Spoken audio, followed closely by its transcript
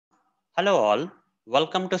Hello all,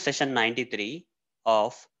 welcome to session 93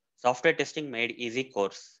 of Software Testing Made Easy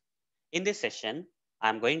course. In this session, I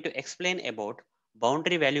am going to explain about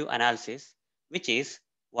boundary value analysis, which is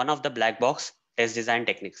one of the black box test design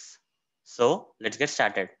techniques. So let's get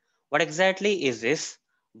started. What exactly is this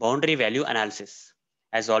boundary value analysis?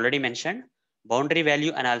 As already mentioned, boundary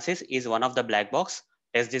value analysis is one of the black box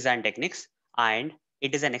test design techniques and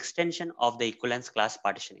it is an extension of the equivalence class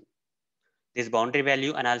partitioning. This boundary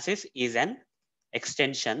value analysis is an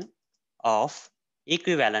extension of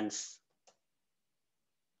equivalence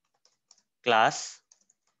class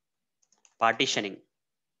partitioning.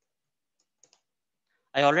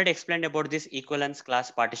 I already explained about this equivalence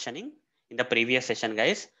class partitioning in the previous session,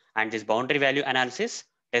 guys. And this boundary value analysis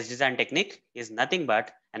test design technique is nothing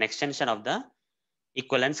but an extension of the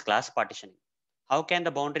equivalence class partitioning. How can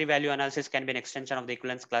the boundary value analysis can be an extension of the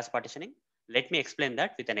equivalence class partitioning? Let me explain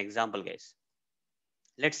that with an example, guys.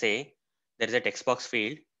 Let's say there is a text box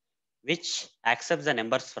field which accepts the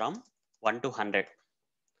numbers from 1 to 100.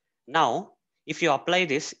 Now, if you apply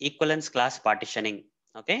this equivalence class partitioning,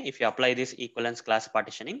 okay, if you apply this equivalence class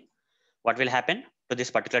partitioning, what will happen to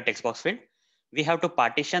this particular text box field? We have to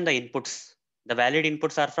partition the inputs. The valid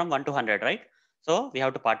inputs are from 1 to 100, right? So we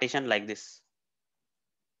have to partition like this.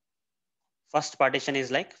 First partition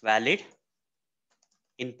is like valid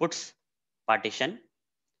inputs partition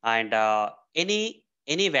and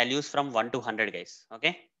any values from 1 to 100, guys,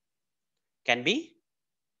 okay, can be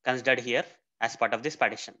considered here as part of this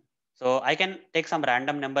partition. So I can take some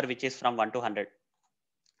random number which is from 1 to 100.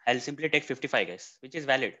 I'll simply take 55, guys, which is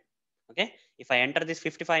valid. Okay. If I enter this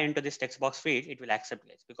 55 into this text box field, it will accept,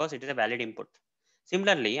 guys, because it is a valid input.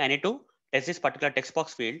 Similarly, I need to test this particular text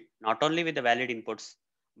box field not only with the valid inputs,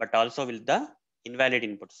 but also with the invalid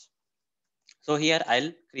inputs. So here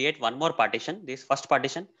I'll create one more partition, this first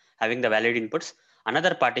partition having the valid inputs.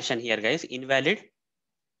 Another partition here, guys, invalid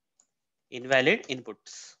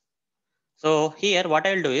inputs. So here what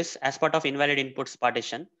I'll do is as part of invalid inputs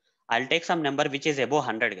partition, I'll take some number which is above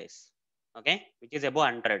 100, guys. Okay, which is above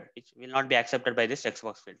 100, which will not be accepted by this text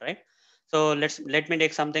box field, right? So let me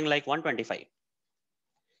take something like 125.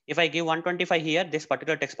 If I give 125 here, this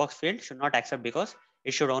particular text box field should not accept because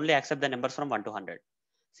it should only accept the numbers from 1 to 100.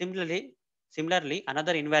 Similarly,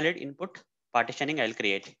 another invalid input partitioning I'll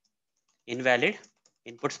create. Invalid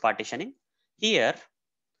inputs partitioning. Here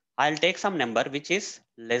I'll take some number which is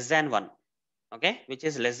less than 1. Okay, which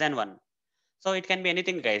is less than 1. So it can be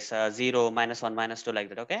anything, guys, 0, -1, -2, like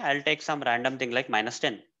that. Okay, I'll take some random thing like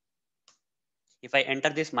 -10. If I enter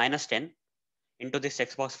this -10 into this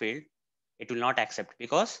text box field, it will not accept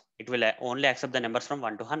because it will only accept the numbers from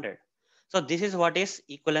 1 to 100. So this is what is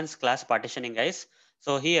equivalence class partitioning, guys.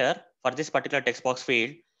 So here for this particular text box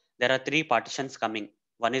field, there are three partitions coming.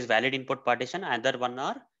 One is valid input partition, another one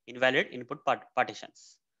are invalid input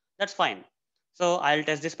partitions. That's fine. So I'll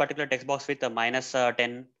test this particular text box with a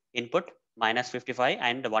 -10 input, -55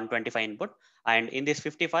 and 125 input. And in this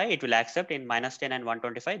 55, it will accept. In -10 and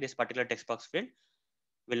 125, this particular text box field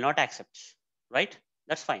will not accept, right?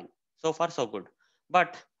 That's fine. So far, so good.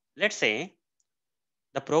 But let's say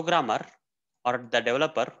the programmer or the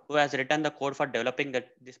developer who has written the code for developing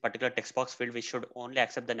this particular text box field, which should only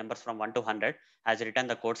accept the numbers from 1 to 100, has written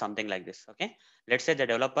the code something like this. Okay. Let's say the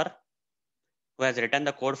developer who has written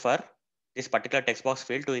the code for this particular text box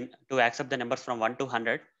field to accept the numbers from 1 to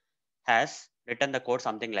 100 has written the code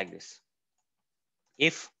something like this.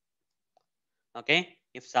 If, okay,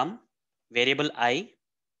 if some variable I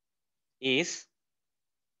is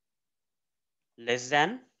less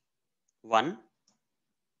than 1,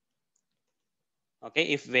 okay,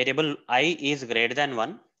 if variable I is greater than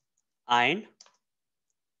 1 and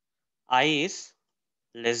I is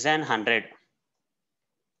less than 100,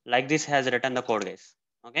 like this has written the code, guys.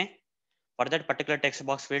 Okay, for that particular text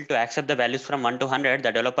box field to accept the values from 1 to 100,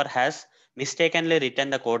 the developer has mistakenly written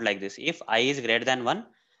the code like this. If I is greater than 1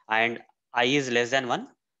 and I is less than 1,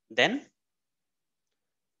 then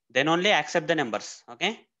only accept the numbers.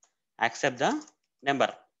 Okay, accept the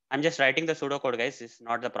number. I'm just writing the pseudocode, guys. This is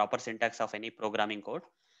not the proper syntax of any programming code.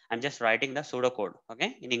 I'm just writing the pseudocode,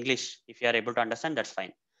 okay, in English. If you are able to understand, that's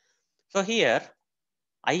fine. So here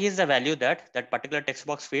I is the value that particular text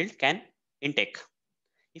box field can intake.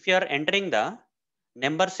 If you are entering the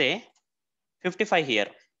number, say 55 here,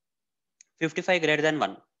 55 greater than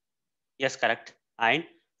 1, yes, correct, and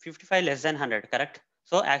 55 less than 100, correct.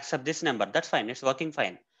 So accept this number, that's fine, it's working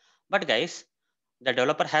fine. But guys, the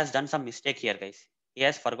developer has done some mistake here, guys. He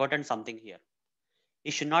has forgotten something here.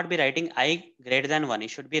 He should not be writing I greater than 1. He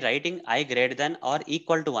should be writing I greater than or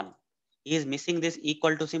equal to 1. He is missing this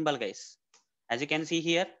equal to symbol, guys. As you can see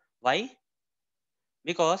here. Why?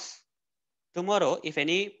 Because Tomorrow, if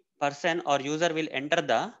any person or user will enter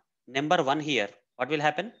the number 1 here, what will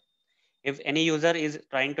happen? If any user is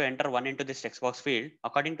trying to enter 1 into this text box field,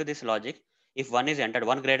 according to this logic, if 1 is entered,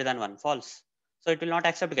 1 greater than 1, false. So it will not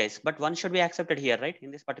accept, guys. But 1 should be accepted here, right?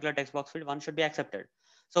 In this particular text box field, 1 should be accepted.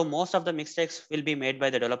 So most of the mistakes will be made by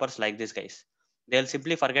the developers like this, guys. They'll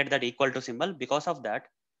simply forget that equal to symbol. Because of that,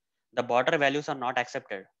 the border values are not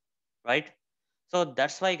accepted, right? So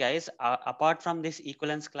that's why, guys, apart from this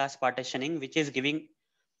equivalence class partitioning, which is giving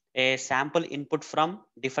a sample input from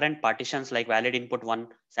different partitions like valid input one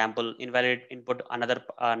sample, invalid input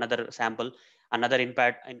another sample, another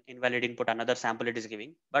invalid input another sample it is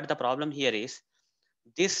giving. But the problem here is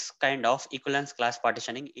this kind of equivalence class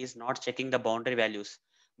partitioning is not checking the boundary values.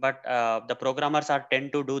 But the programmers are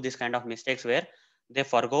tend to do this kind of mistakes where they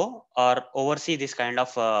forgo or oversee this kind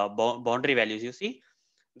of boundary values. You see,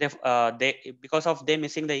 they because of they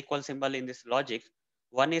missing the equal symbol in this logic,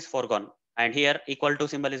 one is foregone, and here equal to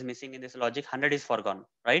symbol is missing in this logic, 100 is foregone,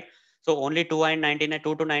 right? So only 2 and 99,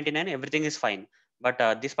 2 to 99, everything is fine.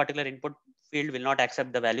 But this particular input field will not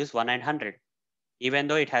accept the values 1 and 100, even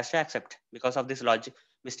though it has to accept because of this logic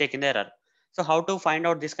mistake in the error. So how to find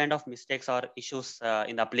out this kind of mistakes or issues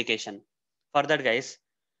in the application? For that, guys,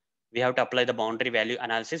 we have to apply the boundary value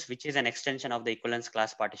analysis, which is an extension of the equivalence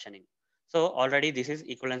class partitioning. So already this is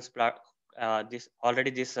equivalence this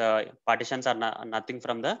already these partitions are nothing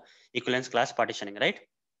from the equivalence class partitioning, right?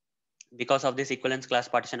 Because of this equivalence class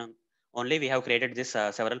partitioning only, we have created this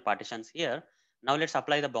several partitions here. Now let's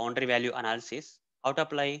apply the boundary value analysis. How to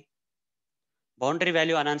apply boundary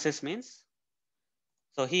value analysis means,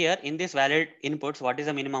 so here in this valid inputs, what is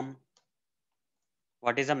the minimum,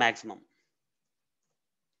 what is the maximum,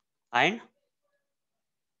 and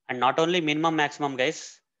not only minimum maximum,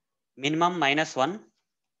 guys, minimum minus 1,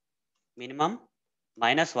 minimum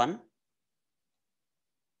minus 1,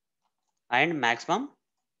 and maximum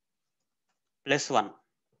plus 1.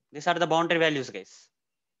 These are the boundary values, guys,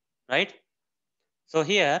 right? So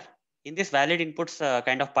here in this valid inputs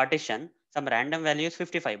kind of partition, some random value is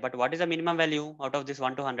 55, but what is the minimum value out of this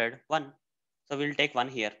 1 to 100? 1. So we'll take 1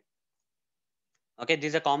 here. Okay, this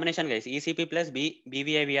is a combination, guys. ECP plus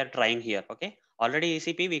BVA we are trying here. Okay, already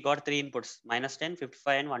ECP we got 3 inputs, minus 10,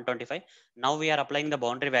 55 and 125. Now we are applying the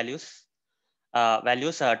boundary values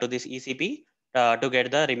to this ECP to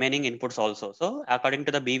get the remaining inputs also. So according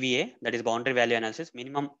to the BVA, that is boundary value analysis,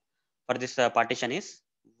 minimum for this partition is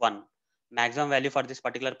 1. Maximum value for this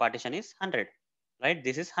particular partition is 100, right?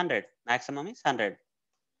 This is 100. Maximum is 100.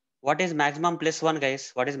 What is maximum plus 1,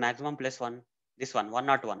 guys? What is maximum plus 1? This one,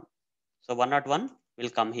 101. So 101 will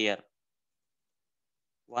come here.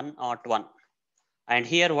 101. And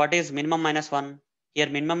here what is minimum minus 1? Here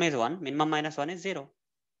minimum is 1. Minimum minus 1 is 0.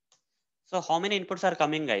 So how many inputs are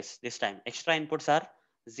coming, guys, this time? Extra inputs are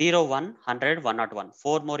 0, 1, 100, 101.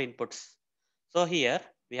 4 more inputs. So here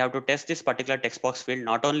we have to test this particular text box field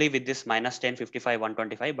not only with this minus 10, 55,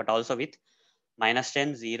 125, but also with minus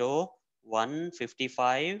 10, 0, 1,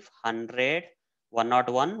 55, 100,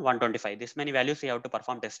 101, 125. This many values we have to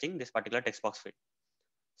perform testing this particular text box field.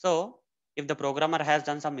 So if the programmer has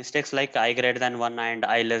done some mistakes like I greater than 1 and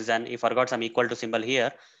I less than, he forgot some equal to symbol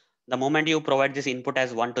here, the moment you provide this input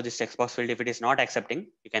as 1 to this text box field, if it is not accepting,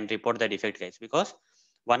 you can report the defect, guys, because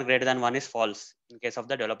 1 greater than 1 is false in case of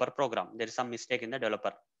the developer program. There is some mistake in the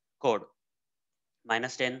developer code.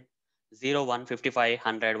 Minus 10, 0, 1, 55,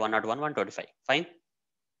 100, 101, 125. Fine.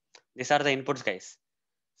 These are the inputs, guys.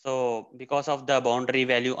 So because of the boundary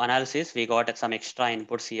value analysis, we got some extra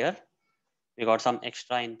inputs here. We got some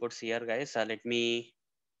extra inputs here, guys. Let me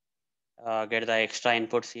get the extra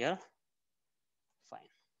inputs here. Fine.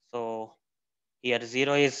 So here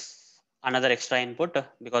 0 is another extra input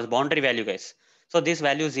because boundary value, guys. So this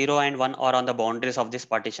value 0 and 1 are on the boundaries of these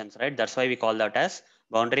partitions, right? That's why we call that as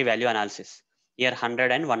boundary value analysis. Here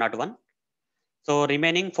 100 and 101. So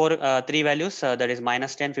remaining four, 3 values, that is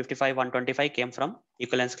minus 10, 55, 125 came from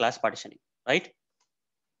equivalence class partitioning, right?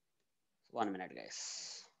 1 minute,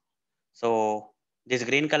 guys. So these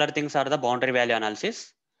green color things are the boundary value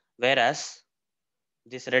analysis, whereas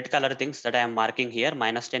these red color things that I am marking here,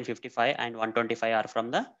 minus 10, 55 and 125 are from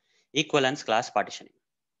the equivalence class partitioning.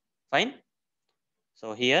 Fine.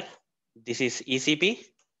 So here, this is ECP.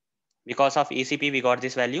 Because of ECP, we got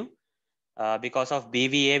this value. Because of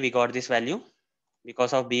BVA, we got this value.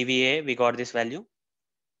 Because of BVA, we got this value.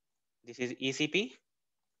 This is ECP.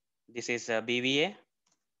 This is BVA.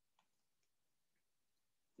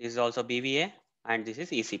 This is also BVA. And this is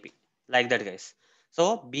ECP. Like that, guys.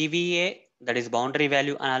 So BVA, that is boundary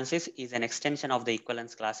value analysis, is an extension of the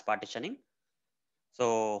equivalence class partitioning.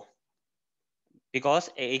 So because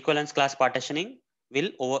equivalence class partitioning will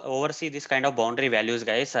oversee this kind of boundary values,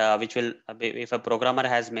 guys, which will if a programmer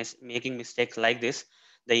has making mistakes like this,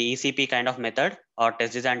 the ECP kind of method or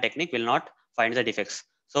test design technique will not find the defects.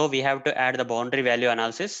 So we have to add the boundary value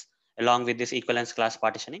analysis along with this equivalence class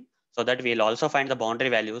partitioning, so that we'll also find the boundary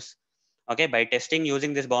values. Okay, by testing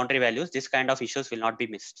using these boundary values, this kind of issues will not be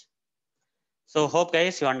missed. So hope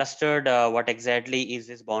guys you understood what exactly is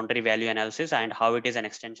this boundary value analysis and how it is an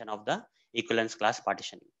extension of the equivalence class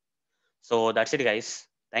partitioning. So that's it guys.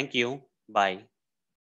 Thank you. Bye.